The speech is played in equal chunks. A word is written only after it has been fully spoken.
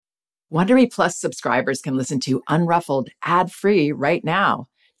Wondery Plus subscribers can listen to Unruffled ad-free right now.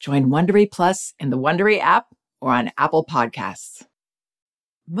 Join Wondery Plus in the Wondery app or on Apple Podcasts.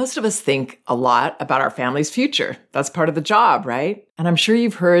 Most of us think a lot about our family's future. That's part of the job, right? And I'm sure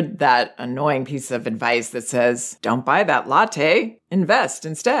you've heard that annoying piece of advice that says, don't buy that latte, invest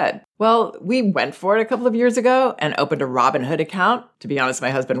instead. Well, we went for it a couple of years ago and opened a Robinhood account. To be honest, my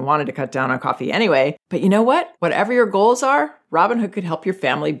husband wanted to cut down on coffee anyway. But you know what? Whatever your goals are, Robinhood could help your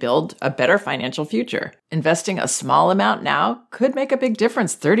family build a better financial future. Investing a small amount now could make a big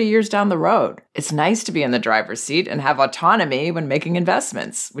difference 30 years down the road. It's nice to be in the driver's seat and have autonomy when making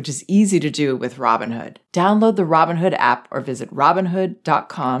investments, which is easy to do with Robinhood. Download the Robinhood app or visit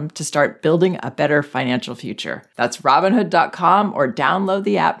Robinhood.com to start building a better financial future. That's Robinhood.com or download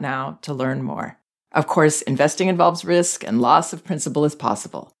the app now to learn more. Of course, investing involves risk and loss of principal is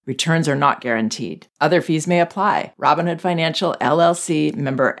possible. Returns are not guaranteed. Other fees may apply. Robinhood Financial, LLC,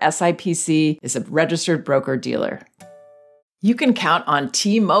 member SIPC, is a registered broker-dealer. You can count on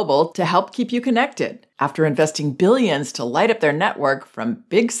T-Mobile to help keep you connected. After investing billions to light up their network from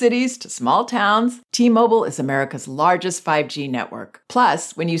big cities to small towns, T-Mobile is America's largest 5G network.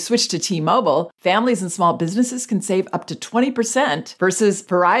 Plus, when you switch to T-Mobile, families and small businesses can save up to 20% versus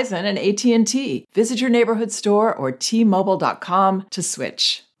Verizon and AT&T. Visit your neighborhood store or T-Mobile.com to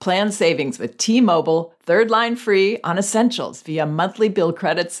switch. Plan savings with T-Mobile, third line free on essentials via monthly bill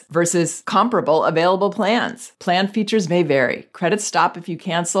credits versus comparable available plans. Plan features may vary. Credits stop if you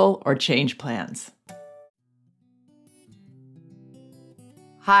cancel or change plans.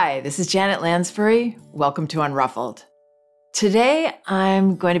 Hi, this is Janet Lansbury. Welcome to Unruffled. Today,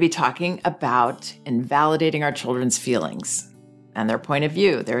 I'm going to be talking about invalidating our children's feelings and their point of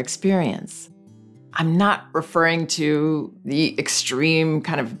view, their experience. I'm not referring to the extreme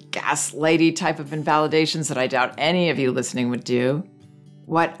kind of gaslighty type of invalidations that I doubt any of you listening would do.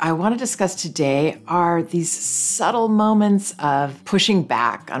 What I want to discuss today are these subtle moments of pushing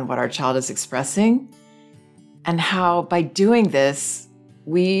back on what our child is expressing and how by doing this,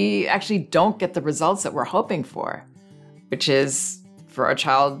 we actually don't get the results that we're hoping for, which is for our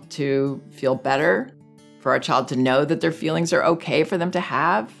child to feel better, for our child to know that their feelings are okay for them to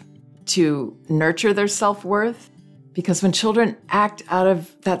have, to nurture their self-worth, because when children act out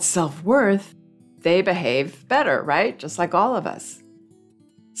of that self-worth, they behave better, right? Just like all of us.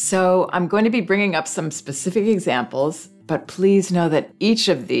 So I'm going to be bringing up some specific examples, but please know that each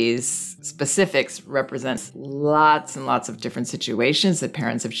of these specifics represents lots and lots of different situations that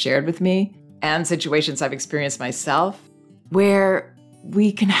parents have shared with me and situations I've experienced myself where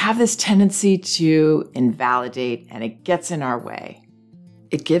we can have this tendency to invalidate and it gets in our way.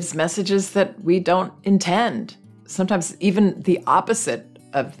 It gives messages that we don't intend, sometimes even the opposite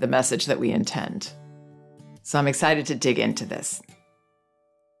of the message that we intend. So I'm excited to dig into this.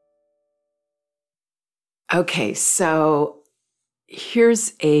 Okay, so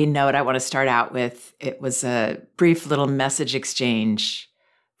here's a note I want to start out with. It was a brief little message exchange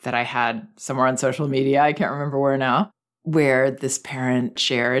that I had somewhere on social media, I can't remember where now, where this parent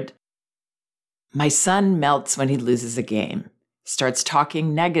shared, "My son melts when he loses a game. Starts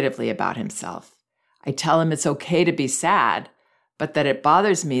talking negatively about himself. I tell him it's okay to be sad, but that it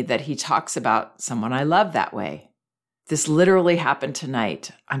bothers me that he talks about someone I love that way. This literally happened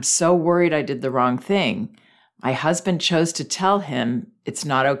tonight. I'm so worried I did the wrong thing. My husband chose to tell him it's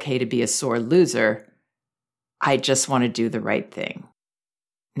not okay to be a sore loser. I just want to do the right thing."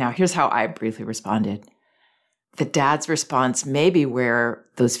 Now, here's how I briefly responded. The dad's response may be where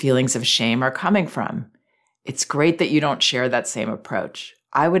those feelings of shame are coming from. It's great that you don't share that same approach.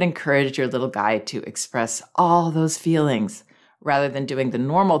 I would encourage your little guy to express all those feelings rather than doing the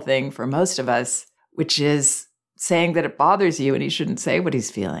normal thing for most of us, which is saying that it bothers you and he shouldn't say what he's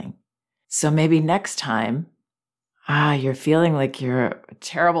feeling. So maybe next time, you're feeling like you're a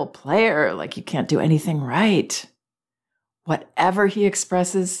terrible player, like you can't do anything right. Whatever he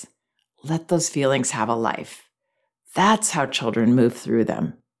expresses, let those feelings have a life. That's how children move through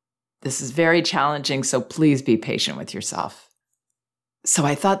them. This is very challenging, so please be patient with yourself. So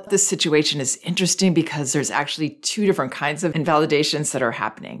I thought this situation is interesting because there's actually two different kinds of invalidations that are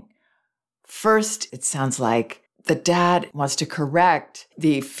happening. First, it sounds like the dad wants to correct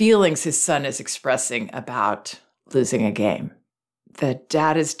the feelings his son is expressing about losing a game. The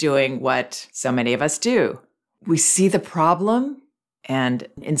dad is doing what so many of us do. We see the problem, and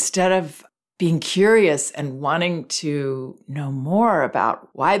instead of being curious and wanting to know more about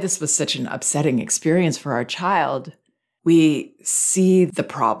why this was such an upsetting experience for our child, we see the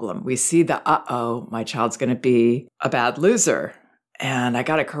problem. We see the, my child's going to be a bad loser, and I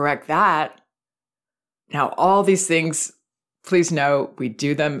got to correct that. Now, all these things Please know we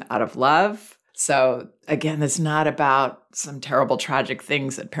do them out of love. So again, it's not about some terrible, tragic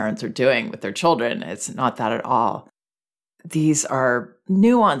things that parents are doing with their children. It's not that at all. These are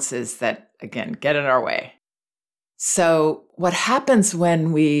nuances that, again, get in our way. So what happens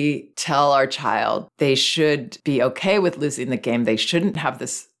when we tell our child they should be okay with losing the game? They shouldn't have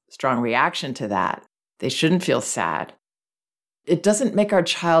this strong reaction to that. They shouldn't feel sad. It doesn't make our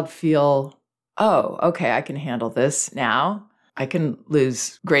child feel, oh, okay, I can handle this now. I can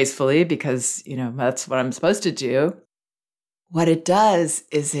lose gracefully because, that's what I'm supposed to do. What it does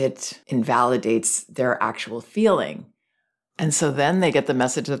is it invalidates their actual feeling. And so then they get the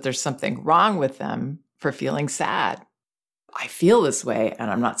message that there's something wrong with them for feeling sad. I feel this way and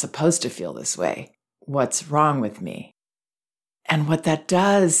I'm not supposed to feel this way. What's wrong with me? And what that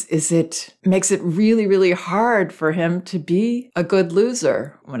does is it makes it really, really hard for him to be a good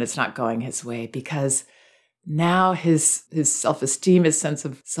loser when it's not going his way, because now his self-esteem, his sense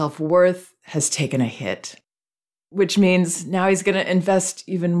of self-worth has taken a hit, which means now he's going to invest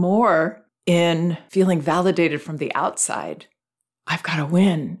even more in feeling validated from the outside. I've got to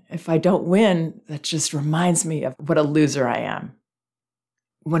win. If I don't win, that just reminds me of what a loser I am.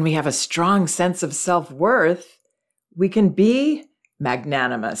 When we have a strong sense of self-worth, we can be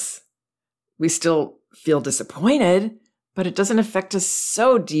magnanimous. We still feel disappointed, but it doesn't affect us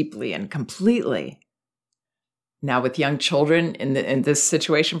so deeply and completely. Now, with young children in this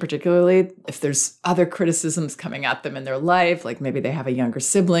situation particularly, if there's other criticisms coming at them in their life, like maybe they have a younger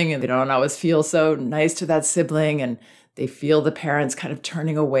sibling and they don't always feel so nice to that sibling and they feel the parents kind of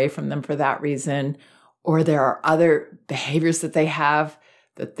turning away from them for that reason, or there are other behaviors that they have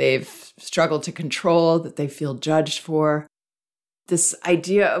that they've struggled to control, that they feel judged for. This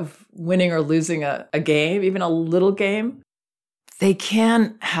idea of winning or losing a game, even a little game, they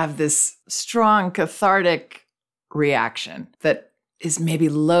can have this strong cathartic reaction that is maybe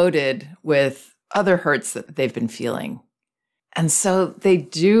loaded with other hurts that they've been feeling. And so they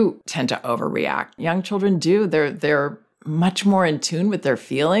do tend to overreact. Young children do. They're much more in tune with their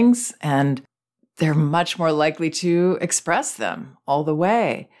feelings, and they're much more likely to express them all the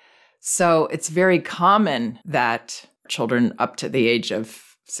way. So it's very common that children up to the age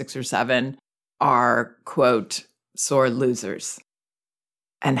of 6 or 7 are, quote, sore losers.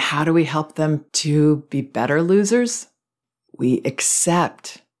 And how do we help them to be better losers? We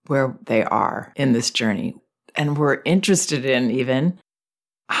accept where they are in this journey. And we're interested in even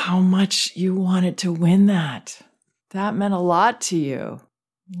how much you wanted to win that. That meant a lot to you.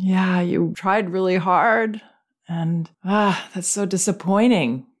 Yeah, you tried really hard. And that's so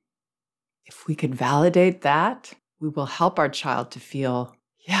disappointing. If we could validate that, we will help our child to feel,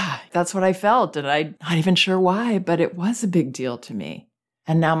 yeah, that's what I felt. And I'm not even sure why, but it was a big deal to me.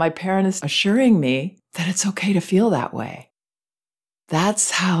 And now my parent is assuring me that it's okay to feel that way.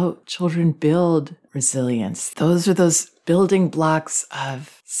 That's how children build resilience. Those are those building blocks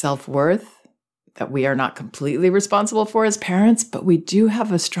of self-worth that we are not completely responsible for as parents, but we do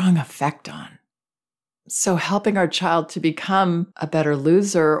have a strong effect on. So helping our child to become a better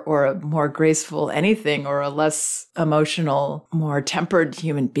loser or a more graceful anything or a less emotional, more tempered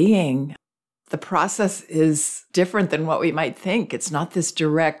human being, the process is different than what we might think. It's not this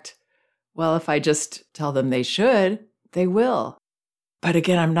direct, well, if I just tell them they should, they will. But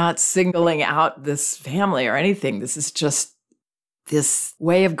again, I'm not singling out this family or anything. This is just this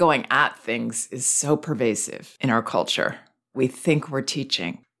way of going at things is so pervasive in our culture. We think we're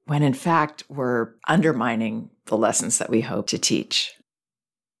teaching, when in fact, we're undermining the lessons that we hope to teach.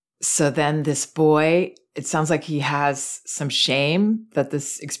 So then this boy, it sounds like he has some shame that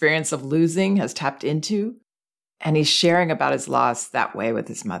this experience of losing has tapped into, and he's sharing about his loss that way with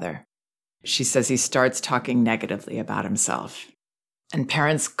his mother. She says he starts talking negatively about himself. And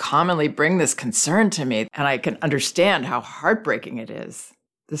parents commonly bring this concern to me, and I can understand how heartbreaking it is.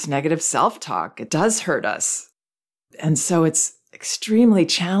 This negative self-talk, it does hurt us. And so it's extremely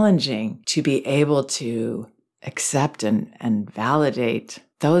challenging to be able to accept and validate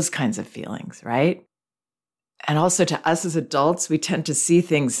those kinds of feelings, right? And also to us as adults, we tend to see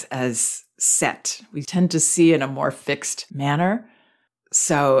things as set. We tend to see in a more fixed manner.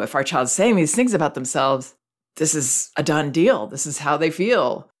 So if our child's saying these things about themselves, this is a done deal. This is how they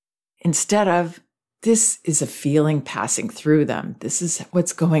feel. Instead of, this is a feeling passing through them. This is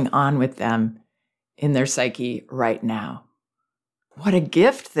what's going on with them in their psyche right now. What a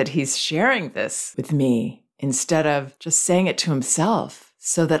gift that he's sharing this with me instead of just saying it to himself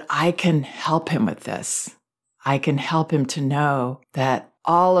so that I can help him with this. I can help him to know that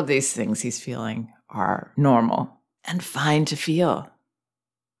all of these things he's feeling are normal and fine to feel.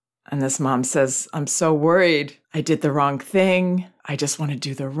 And this mom says, I'm so worried. I did the wrong thing. I just want to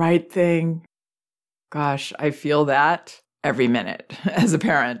do the right thing. Gosh, I feel that every minute as a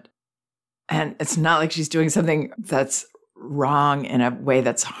parent. And it's not like she's doing something that's wrong in a way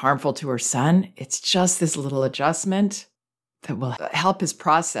that's harmful to her son. It's just this little adjustment that will help his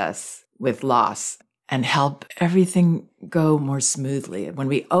process with loss and help everything go more smoothly. When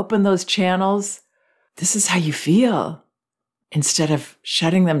we open those channels, this is how you feel. Instead of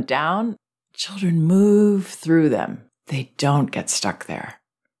shutting them down, children move through them. They don't get stuck there.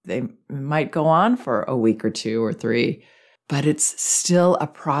 They might go on for a week or 2 or 3, but it's still a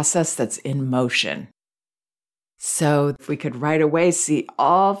process that's in motion. So if we could right away see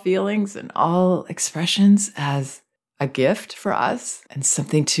all feelings and all expressions as a gift for us and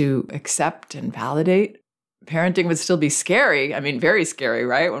something to accept and validate, parenting would still be scary. I mean, very scary,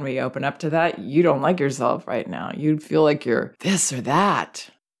 right? When we open up to that, you don't like yourself right now. You feel like you're this or that.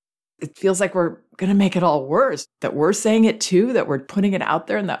 It feels like we're going to make it all worse, that we're saying it too, that we're putting it out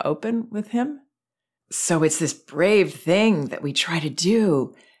there in the open with him. So it's this brave thing that we try to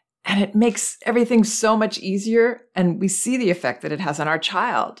do, and it makes everything so much easier, and we see the effect that it has on our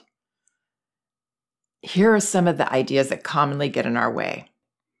child. Here are some of the ideas that commonly get in our way.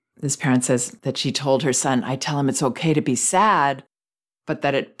 This parent says that she told her son, I tell him it's okay to be sad, but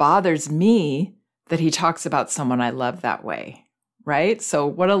that it bothers me that he talks about someone I love that way, right? So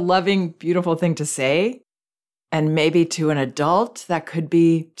what a loving, beautiful thing to say. And maybe to an adult, that could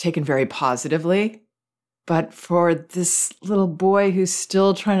be taken very positively. But for this little boy who's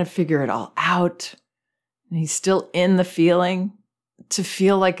still trying to figure it all out, and he's still in the feeling, to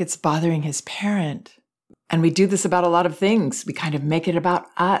feel like it's bothering his parent. And we do this about a lot of things. We kind of make it about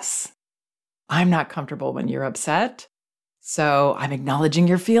us. I'm not comfortable when you're upset, so I'm acknowledging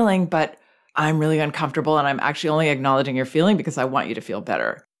your feeling, but I'm really uncomfortable, and I'm actually only acknowledging your feeling because I want you to feel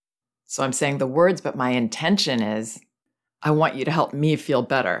better. So I'm saying the words, but my intention is, I want you to help me feel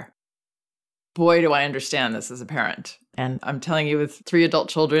better. Boy, do I understand this as a parent. And I'm telling you, with 3 adult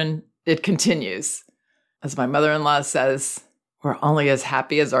children, it continues. As my mother-in-law says, we're only as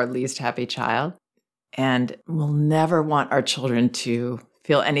happy as our least happy child. And we'll never want our children to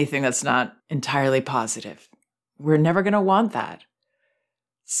feel anything that's not entirely positive. We're never going to want that.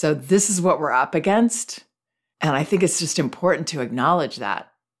 So this is what we're up against. And I think it's just important to acknowledge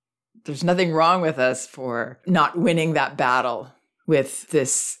that. There's nothing wrong with us for not winning that battle with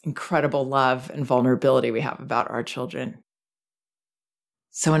this incredible love and vulnerability we have about our children.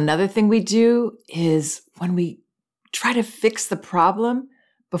 So another thing we do is when we try to fix the problem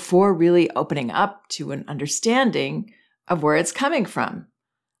before really opening up to an understanding of where it's coming from,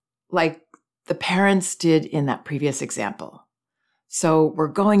 like the parents did in that previous example. So we're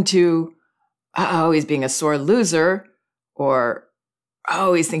going to, he's being a sore loser, or,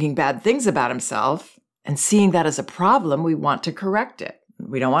 he's thinking bad things about himself, and seeing that as a problem, we want to correct it.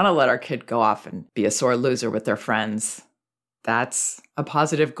 We don't want to let our kid go off and be a sore loser with their friends. That's a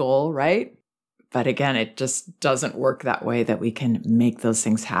positive goal, right? But again, it just doesn't work that way, that we can make those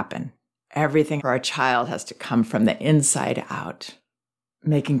things happen. Everything for our child has to come from the inside out.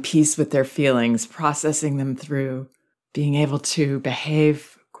 Making peace with their feelings, processing them through, being able to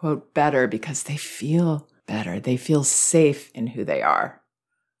behave, quote, better because they feel better. They feel safe in who they are.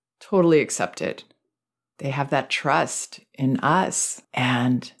 Totally accepted. They have that trust in us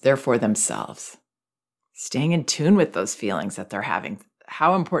and therefore themselves. Staying in tune with those feelings that they're having.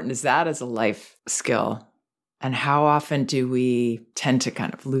 How important is that as a life skill? And how often do we tend to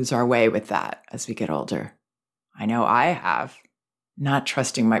kind of lose our way with that as we get older? I know I have. Not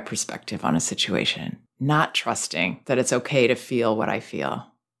trusting my perspective on a situation. Not trusting that it's okay to feel what I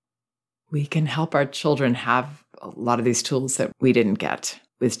feel. We can help our children have a lot of these tools that we didn't get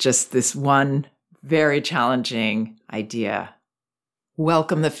with just this one very challenging idea.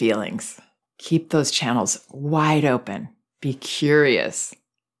 Welcome the feelings. Keep those channels wide open. Be curious.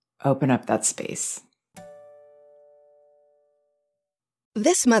 Open up that space.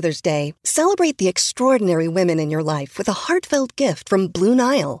 This Mother's Day, celebrate the extraordinary women in your life with a heartfelt gift from Blue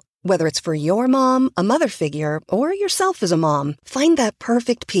Nile. Whether it's for your mom, a mother figure, or yourself as a mom, find that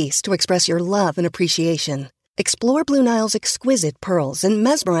perfect piece to express your love and appreciation. Explore Blue Nile's exquisite pearls and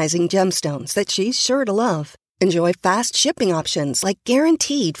mesmerizing gemstones that she's sure to love. Enjoy fast shipping options like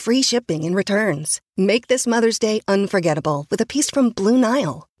guaranteed free shipping and returns. Make this Mother's Day unforgettable with a piece from Blue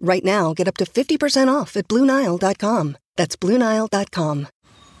Nile. Right now, get up to 50% off at BlueNile.com. That's BlueNile.com.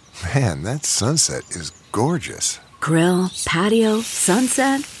 Man, that sunset is gorgeous. Grill, patio,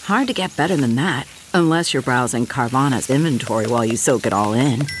 sunset. Hard to get better than that. Unless you're browsing Carvana's inventory while you soak it all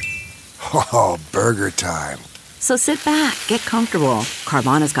in. Oh, burger time. So sit back, get comfortable.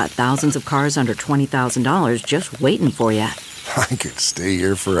 Carvana's got thousands of cars under $20,000 just waiting for you. I could stay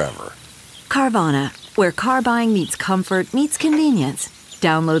here forever. Carvana, where car buying meets comfort meets convenience.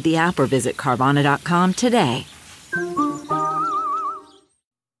 Download the app or visit Carvana.com today.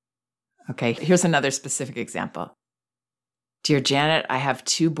 Okay, here's another specific example. Dear Janet, I have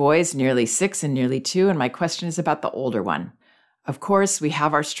 2 boys, nearly 6 and nearly 2, and my question is about the older one. Of course, we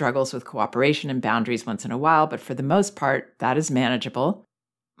have our struggles with cooperation and boundaries once in a while, but for the most part, that is manageable.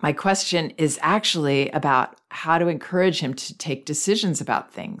 My question is actually about how to encourage him to take decisions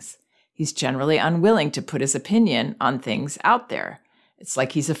about things. He's generally unwilling to put his opinion on things out there. It's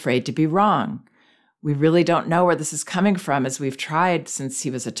like he's afraid to be wrong. We really don't know where this is coming from, as we've tried since he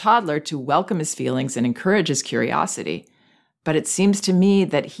was a toddler to welcome his feelings and encourage his curiosity. But it seems to me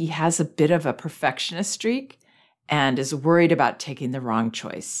that he has a bit of a perfectionist streak and is worried about taking the wrong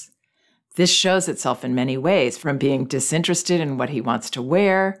choice. This shows itself in many ways, from being disinterested in what he wants to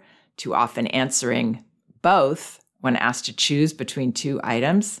wear, to often answering both when asked to choose between 2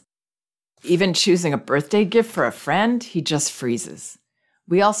 items. Even choosing a birthday gift for a friend, he just freezes.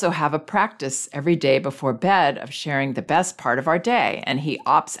 We also have a practice every day before bed of sharing the best part of our day, and he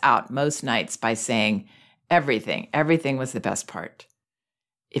opts out most nights by saying, everything was the best part.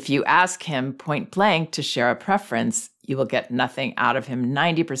 If you ask him point blank to share a preference, you will get nothing out of him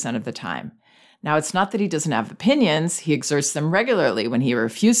 90% of the time. Now, it's not that he doesn't have opinions. He exerts them regularly when he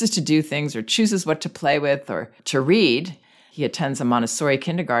refuses to do things or chooses what to play with or to read. He attends a Montessori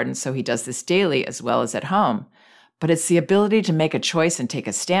kindergarten, so he does this daily as well as at home. But it's the ability to make a choice and take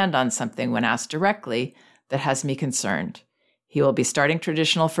a stand on something when asked directly that has me concerned. He will be starting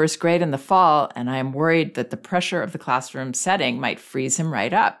traditional first grade in the fall, and I am worried that the pressure of the classroom setting might freeze him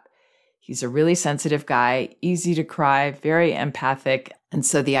right up. He's a really sensitive guy, easy to cry, very empathic, and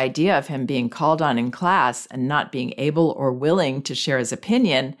so the idea of him being called on in class and not being able or willing to share his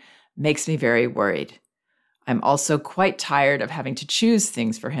opinion makes me very worried. I'm also quite tired of having to choose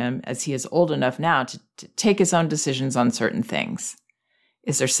things for him, as he is old enough now to take his own decisions on certain things.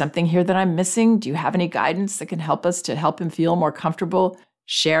 Is there something here that I'm missing? Do you have any guidance that can help us to help him feel more comfortable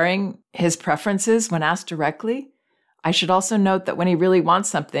sharing his preferences when asked directly? I should also note that when he really wants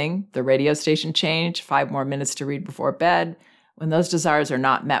something, the radio station change, 5 more minutes to read before bed, when those desires are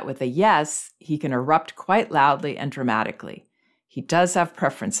not met with a yes, he can erupt quite loudly and dramatically. He does have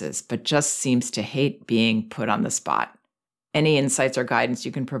preferences, but just seems to hate being put on the spot. Any insights or guidance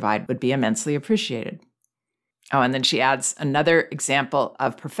you can provide would be immensely appreciated. Oh, and then she adds, another example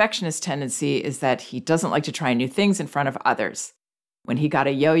of perfectionist tendency is that he doesn't like to try new things in front of others. When he got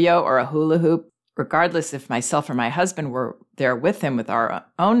a yo-yo or a hula hoop, regardless if myself or my husband were there with him with our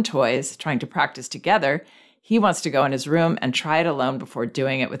own toys, trying to practice together, he wants to go in his room and try it alone before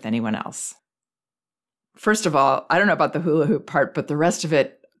doing it with anyone else. First of all, I don't know about the hula hoop part, but the rest of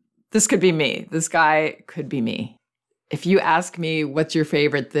it, this could be me. This guy could be me. If you ask me, what's your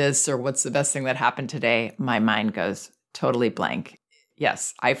favorite this or what's the best thing that happened today, my mind goes totally blank.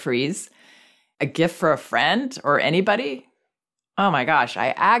 Yes, I freeze. A gift for a friend or anybody? Oh my gosh, I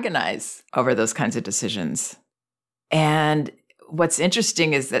agonize over those kinds of decisions. And what's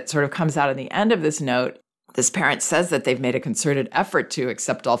interesting is that sort of comes out in the end of this note, this parent says that they've made a concerted effort to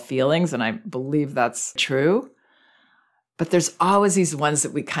accept all feelings, and I believe that's true. But there's always these ones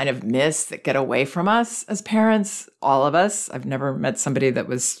that we kind of miss that get away from us as parents, all of us. I've never met somebody that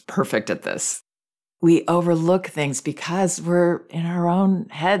was perfect at this. We overlook things because we're in our own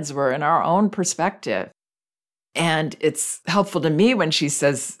heads, we're in our own perspective. And it's helpful to me when she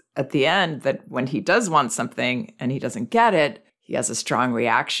says at the end that when he does want something and he doesn't get it, he has a strong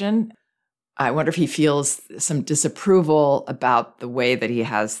reaction. I wonder if he feels some disapproval about the way that he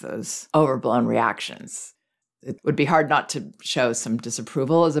has those overblown reactions. It would be hard not to show some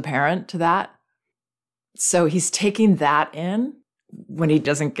disapproval as a parent to that. So he's taking that in when he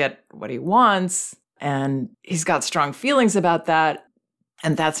doesn't get what he wants, and he's got strong feelings about that,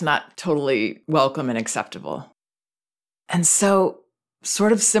 and that's not totally welcome and acceptable. And so,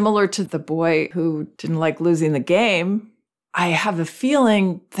 sort of similar to the boy who didn't like losing the game, I have a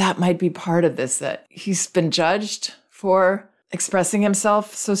feeling that might be part of this, that he's been judged for expressing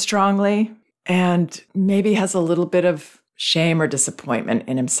himself so strongly and maybe has a little bit of shame or disappointment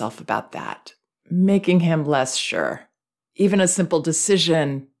in himself about that, making him less sure. Even a simple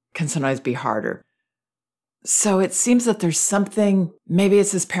decision can sometimes be harder. So it seems that there's something, maybe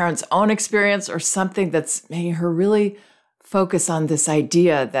it's his parents' own experience or something that's making her really focus on this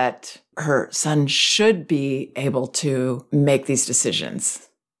idea that her son should be able to make these decisions,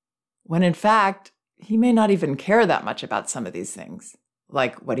 when in fact, he may not even care that much about some of these things,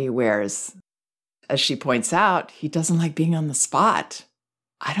 like what he wears. as she points out, he doesn't like being on the spot.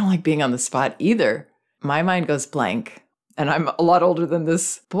 I don't like being on the spot either. My mind goes blank, and I'm a lot older than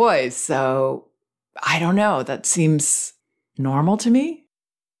this boy, so I don't know. That seems normal to me.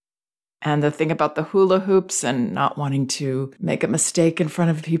 And the thing about the hula hoops and not wanting to make a mistake in front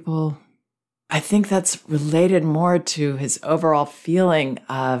of people, I think that's related more to his overall feeling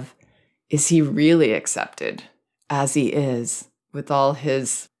of, is he really accepted as he is, with all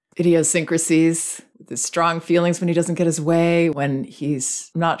his idiosyncrasies, with his strong feelings when he doesn't get his way, when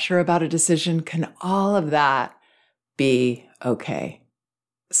he's not sure about a decision? Can all of that be okay?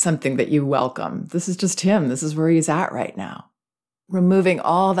 Something that you welcome. This is just him. This is where he's at right now. Removing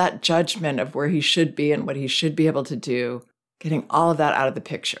all that judgment of where he should be and what he should be able to do, getting all of that out of the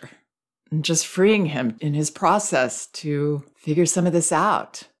picture, and just freeing him in his process to figure some of this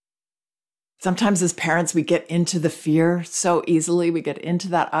out. Sometimes as parents, we get into the fear so easily. We get into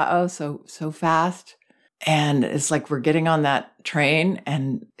that so fast. And it's like we're getting on that train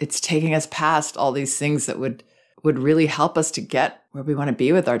and it's taking us past all these things that would really help us to get where we want to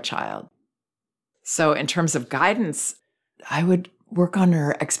be with our child. So in terms of guidance, I would work on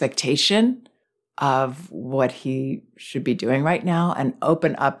her expectation of what he should be doing right now and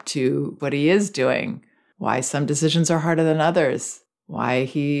open up to what he is doing, why some decisions are harder than others, why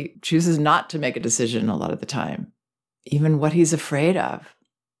he chooses not to make a decision a lot of the time, even what he's afraid of.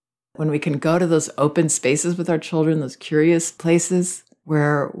 When we can go to those open spaces with our children, those curious places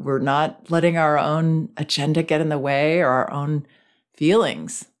where we're not letting our own agenda get in the way or our own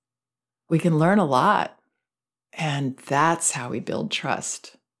feelings, we can learn a lot. And that's how we build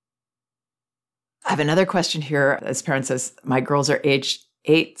trust. I have another question here. This parent says, my girls are aged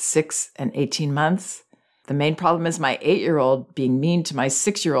 8, 6, and 18 months. The main problem is my 8-year-old being mean to my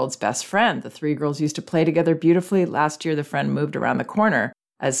 6-year-old's best friend. The 3 girls used to play together beautifully. Last year, the friend moved around the corner.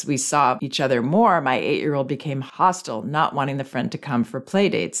 As we saw each other more, my 8-year-old became hostile, not wanting the friend to come for play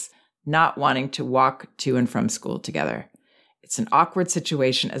dates, not wanting to walk to and from school together. It's an awkward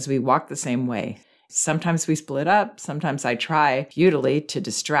situation as we walk the same way. Sometimes we split up. Sometimes I try futilely to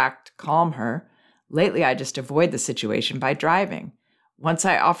distract, calm her. Lately, I just avoid the situation by driving. Once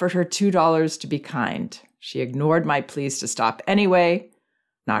I offered her $2 to be kind. She ignored my pleas to stop anyway.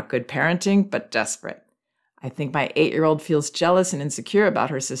 Not good parenting, but desperate. I think my 8-year-old feels jealous and insecure about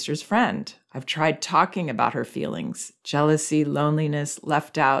her sister's friend. I've tried talking about her feelings. Jealousy, loneliness,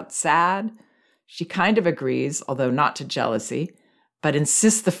 left out, sad. She kind of agrees, although not to jealousy, but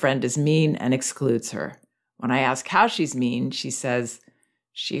insists the friend is mean and excludes her. When I ask how she's mean, she says,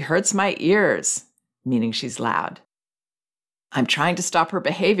 she hurts my ears, meaning she's loud. I'm trying to stop her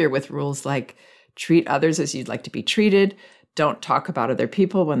behavior with rules like treat others as you'd like to be treated, don't talk about other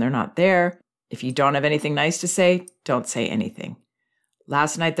people when they're not there. If you don't have anything nice to say, don't say anything.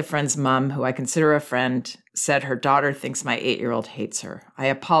 Last night, the friend's mom, who I consider a friend, said her daughter thinks my 8-year-old hates her. I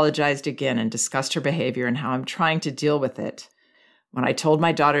apologized again and discussed her behavior and how I'm trying to deal with it. When I told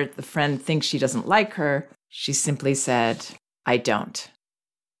my daughter the friend thinks she doesn't like her, she simply said, I don't.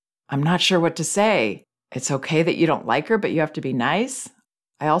 I'm not sure what to say. It's okay that you don't like her, but you have to be nice.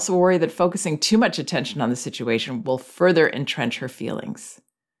 I also worry that focusing too much attention on the situation will further entrench her feelings.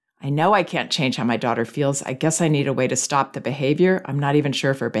 I know I can't change how my daughter feels. I guess I need a way to stop the behavior. I'm not even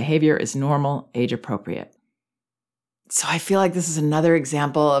sure if her behavior is normal, age appropriate. So I feel like this is another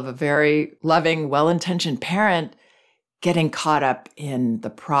example of a very loving, well-intentioned parent getting caught up in the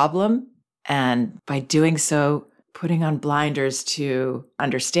problem, and by doing so, putting on blinders to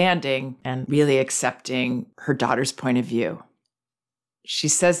understanding and really accepting her daughter's point of view. She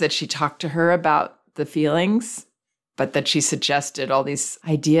says that she talked to her about the feelings, but that she suggested all these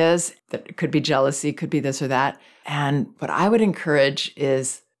ideas that it could be jealousy, could be this or that. And what I would encourage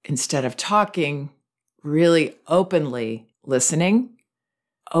is, instead of talking, really openly listening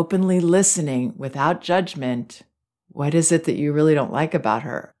without judgment. What is it that you really don't like about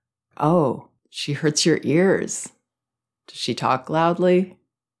her? Oh, she hurts your ears. Does she talk loudly?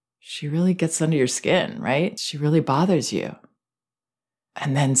 She really gets under your skin, right? She really bothers you.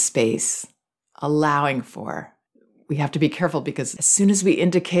 And then space, allowing for. We have to be careful because as soon as we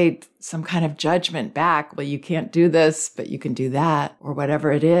indicate some kind of judgment back, well, you can't do this, but you can do that, or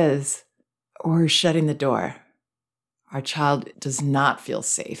whatever it is, or shutting the door. Our child does not feel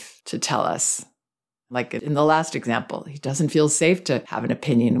safe to tell us. Like in the last example, he doesn't feel safe to have an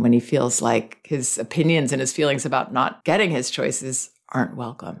opinion when he feels like his opinions and his feelings about not getting his choices aren't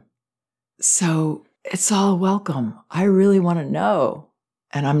welcome. So it's all welcome. I really want to know.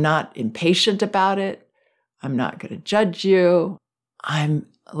 And I'm not impatient about it. I'm not going to judge you. I'm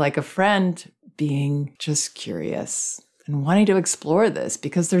like a friend being just curious and wanting to explore this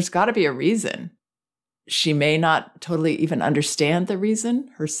because there's got to be a reason. She may not totally even understand the reason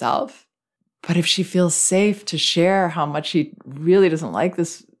herself, but if she feels safe to share how much she really doesn't like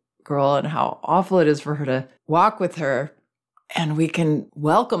this girl and how awful it is for her to walk with her, and we can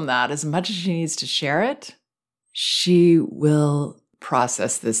welcome that as much as she needs to share it, she will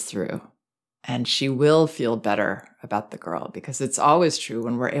process this through and she will feel better about the girl, because it's always true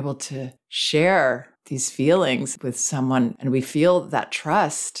when we're able to share these feelings with someone and we feel that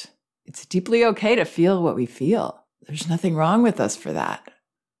trust. It's deeply okay to feel what we feel. There's nothing wrong with us for that.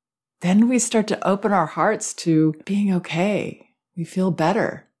 Then we start to open our hearts to being okay. We feel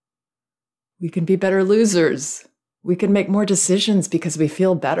better. We can be better losers. We can make more decisions because we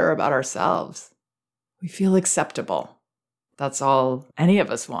feel better about ourselves. We feel acceptable. That's all any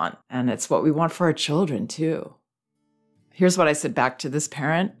of us want. And it's what we want for our children too. Here's what I said back to this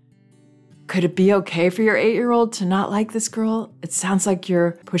parent. Could it be okay for your 8-year-old to not like this girl? It sounds like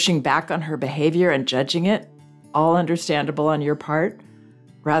you're pushing back on her behavior and judging it. All understandable on your part,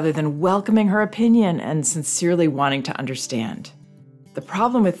 rather than welcoming her opinion and sincerely wanting to understand. The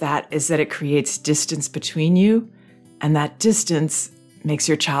problem with that is that it creates distance between you, and that distance makes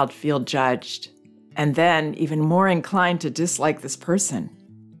your child feel judged, and then even more inclined to dislike this person.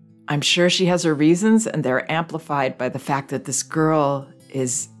 I'm sure she has her reasons, and they're amplified by the fact that this girl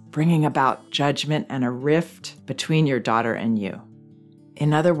is bringing about judgment and a rift between your daughter and you.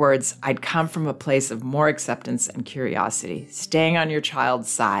 In other words, I'd come from a place of more acceptance and curiosity, staying on your child's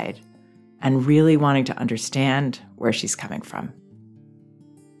side and really wanting to understand where she's coming from.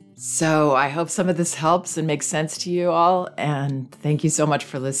 So I hope some of this helps and makes sense to you all, and thank you so much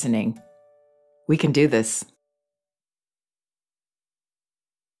for listening. We can do this.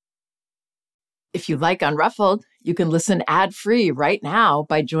 If you like Unruffled, you can listen ad-free right now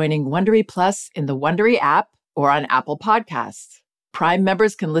by joining Wondery Plus in the Wondery app or on Apple Podcasts. Prime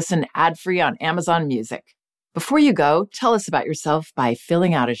members can listen ad-free on Amazon Music. Before you go, tell us about yourself by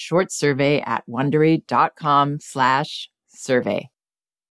filling out a short survey at Wondery.com/survey.